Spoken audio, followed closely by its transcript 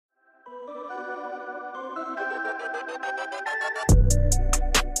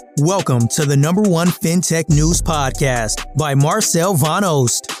Welcome to the #1 fintech news podcast by Marcel Van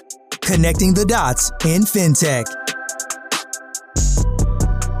Oost, connecting the dots in fintech.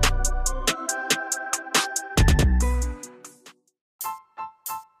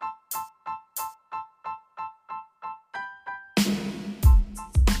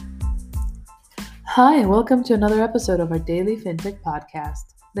 Hi, and welcome to another episode of our daily fintech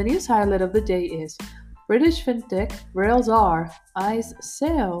podcast. The news highlight of the day is British fintech Railsr eyes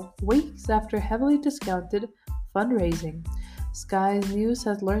sale weeks after heavily discounted fundraising. Sky News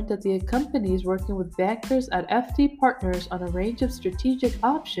has learned that the company is working with bankers at FT Partners on a range of strategic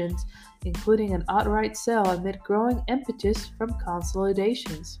options, including an outright sale amid growing impetus from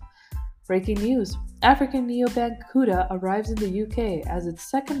consolidations. Breaking news. African neobank Kuda arrives in the UK as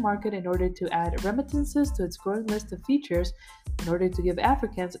its second market in order to add remittances to its growing list of features in order to give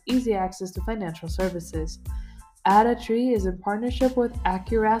Africans easy access to financial services. AdaTree is in partnership with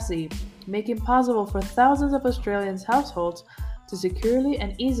Accuracy, making possible for thousands of Australians' households to securely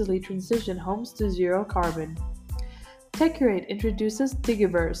and easily transition homes to zero carbon. Techurate introduces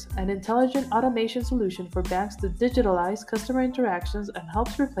Digiverse, an intelligent automation solution for banks to digitalize customer interactions and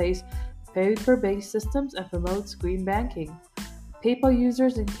helps replace paper-based systems and promotes green banking. PayPal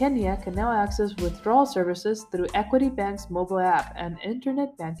users in Kenya can now access withdrawal services through Equity Bank's mobile app and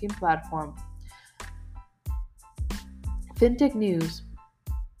internet banking platform. Fintech news.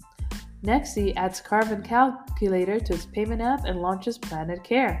 Nexi adds carbon calculator to its payment app and launches Planet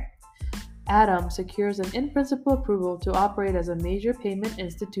Care. Atom secures an in-principle approval to operate as a major payment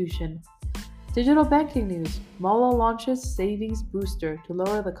institution. Digital banking news. Molo launches Savings Booster to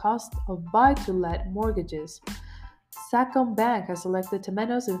lower the cost of buy-to-let mortgages. Sacom Bank has selected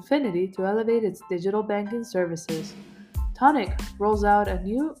Temenos Infinity to elevate its digital banking services. Tonic rolls out a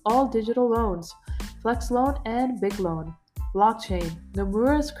new all-digital loans, Flex Loan and Big Loan. Blockchain.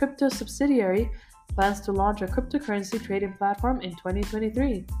 Nomura's crypto subsidiary plans to launch a cryptocurrency trading platform in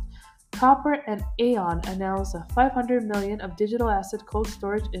 2023. Copper and Aon announced a $500 million of digital asset cold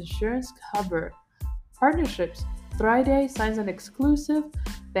storage insurance cover. Partnerships. Thriday signs an exclusive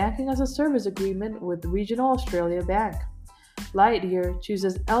banking-as-a-service agreement with Regional Australia Bank. Lightyear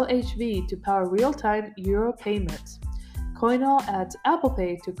chooses LHV to power real-time euro payments. Coinall adds Apple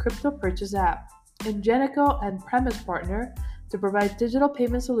Pay to crypto purchase app. Ingenico and Premise partner to provide digital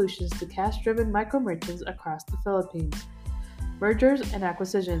payment solutions to cash-driven micro-merchants across the Philippines. Mergers and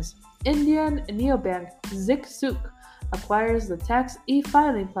acquisitions. Indian neobank Zixuk acquires the tax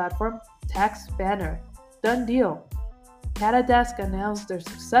e-filing platform TaxBanner. Done deal. Catadesk announced their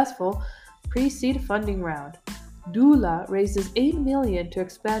successful pre-seed funding round. Dula raises $8 million to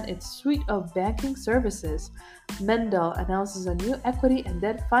expand its suite of banking services. Mendel announces a new equity and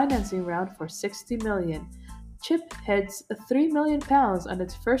debt financing round for $60 million. Chip heads £3 million on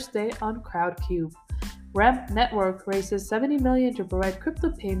its first day on Crowdcube. Ramp Network raises $70 million to provide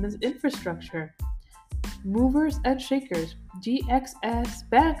crypto payments infrastructure. Movers and Shakers. GXS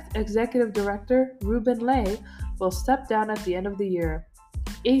Bank Executive Director Ruben Lay will step down at the end of the year.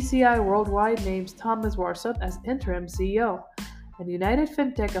 ACI Worldwide names Thomas Warsop as interim CEO. And United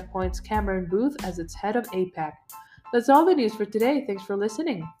Fintech appoints Cameron Booth as its head of APAC. That's all the news for today. Thanks for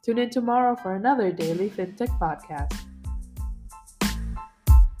listening. Tune in tomorrow for another daily fintech podcast.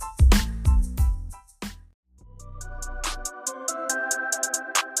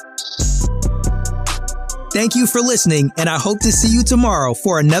 Thank you for listening, and I hope to see you tomorrow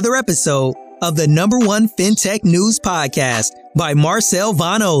for another episode of the #1 fintech news podcast by Marcel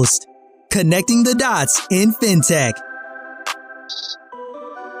Van Oost, connecting the dots in fintech.